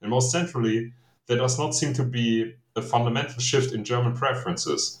 And most centrally, there does not seem to be a fundamental shift in German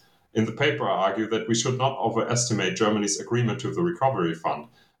preferences. In the paper, I argue that we should not overestimate Germany's agreement to the recovery fund.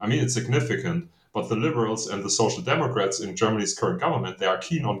 I mean, it's significant, but the Liberals and the Social Democrats in Germany's current government, they are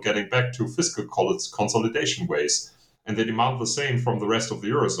keen on getting back to fiscal consolidation ways. And they demand the same from the rest of the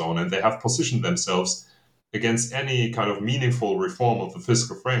Eurozone, and they have positioned themselves against any kind of meaningful reform of the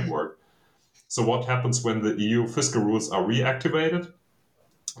fiscal framework. So what happens when the EU fiscal rules are reactivated?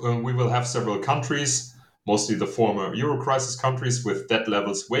 We will have several countries, mostly the former Euro crisis countries, with debt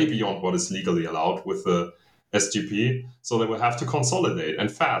levels way beyond what is legally allowed with the SGP. So they will have to consolidate, and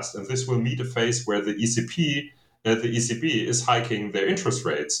fast. And this will meet a phase where the ECB is hiking their interest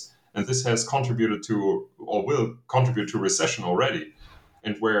rates. And this has contributed to, or will contribute to, recession already.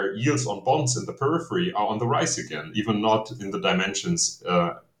 And where yields on bonds in the periphery are on the rise again, even not in the dimensions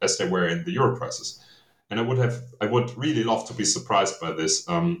as they were in the Euro crisis. And I would really love to be surprised by this,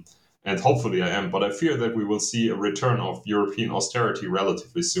 and hopefully I am, but I fear that we will see a return of European austerity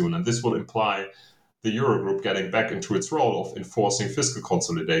relatively soon, and this will imply the Eurogroup getting back into its role of enforcing fiscal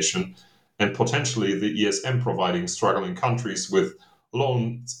consolidation, and potentially the ESM providing struggling countries with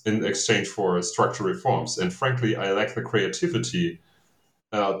loans in exchange for structural reforms. And frankly, I lack the creativity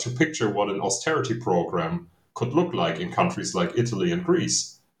to picture what an austerity program could look like in countries like Italy and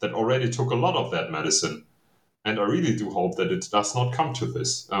Greece that already took a lot of that medicine. And I really do hope that it does not come to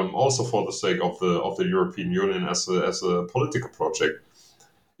this, also for the sake of the European Union as a political project.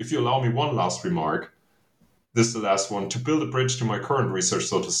 If you allow me one last remark, this is the last one, to build a bridge to my current research,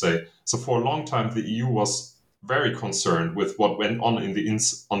 so to say. So for a long time, the EU was very concerned with what went on on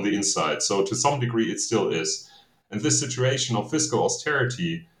the inside. So to some degree, it still is. And this situation of fiscal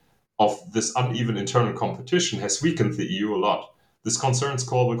austerity, of this uneven internal competition, has weakened the EU a lot. This concerns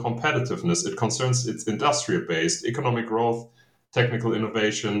global competitiveness. It concerns its industrial-based economic growth, technical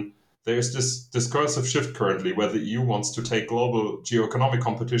innovation. There is this discursive shift currently where the EU wants to take global geoeconomic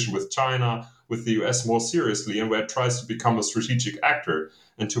competition with China, with the US more seriously, and where it tries to become a strategic actor.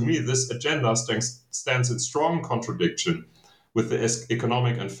 And to me, this agenda stands in strong contradiction with the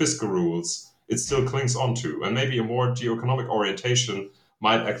economic and fiscal rules it still clings onto. And maybe a more geoeconomic orientation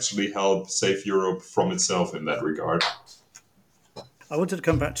might actually help save Europe from itself in that regard. I wanted to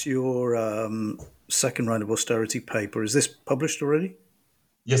come back to your second round of austerity paper. Is this published already?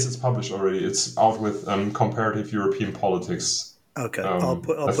 Yes, it's published already. It's out with Comparative European Politics. Okay, I'll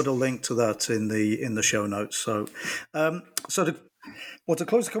put a link to that in the show notes. So, to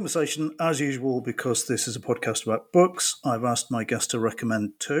close the conversation, as usual, because this is a podcast about books, I've asked my guest to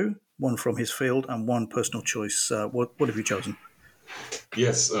recommend two, one from his field and one personal choice. What have you chosen?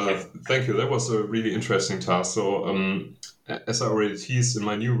 Yes, thank you. That was a really interesting task. So, as I already teased in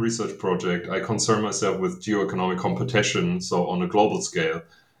my new research project, I concern myself with geoeconomic competition, so on a global scale,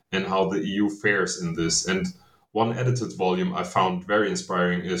 and how the EU fares in this. And one edited volume I found very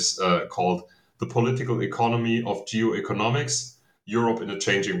inspiring is called The Political Economy of Geoeconomics, Europe in a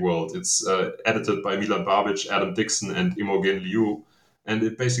Changing World. It's edited by Milan Babic, Adam Dixon, and Imogen Liu. And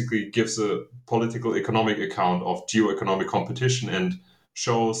it basically gives a political economic account of geoeconomic competition and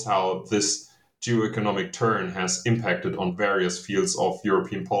shows how this geoeconomic turn has impacted on various fields of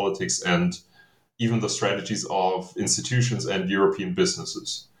European politics and even the strategies of institutions and European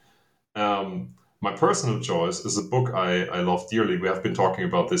businesses. My personal choice is a book I love dearly. We have been talking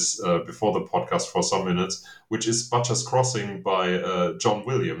about this before the podcast for some minutes, which is Butcher's Crossing by John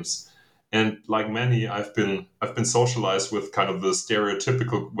Williams. And like many, I've been socialized with kind of the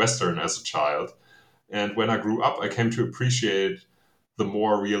stereotypical Western as a child. And when I grew up, I came to appreciate the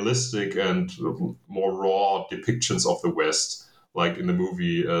more realistic and more raw depictions of the West, like in the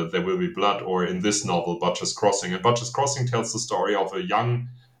movie There Will Be Blood, or in this novel, Butcher's Crossing. And Butcher's Crossing tells the story of a young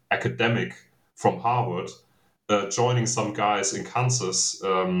academic from Harvard joining some guys in Kansas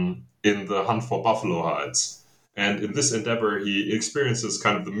in the hunt for buffalo hides. And in this endeavor, he experiences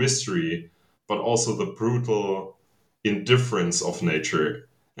kind of the mystery, but also the brutal indifference of nature.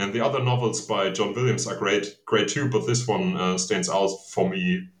 And the other novels by John Williams are great too, but this one stands out for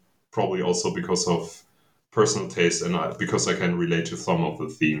me probably also because of personal taste and because I can relate to some of the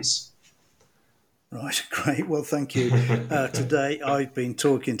themes. Right, great. Well, thank you. Today I've been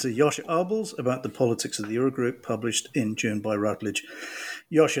talking to Joscha Abels about the politics of the Eurogroup, published in June by Routledge.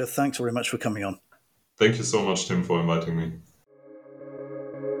 Joscha, thanks very much for coming on. Thank you so much, Tim, for inviting me.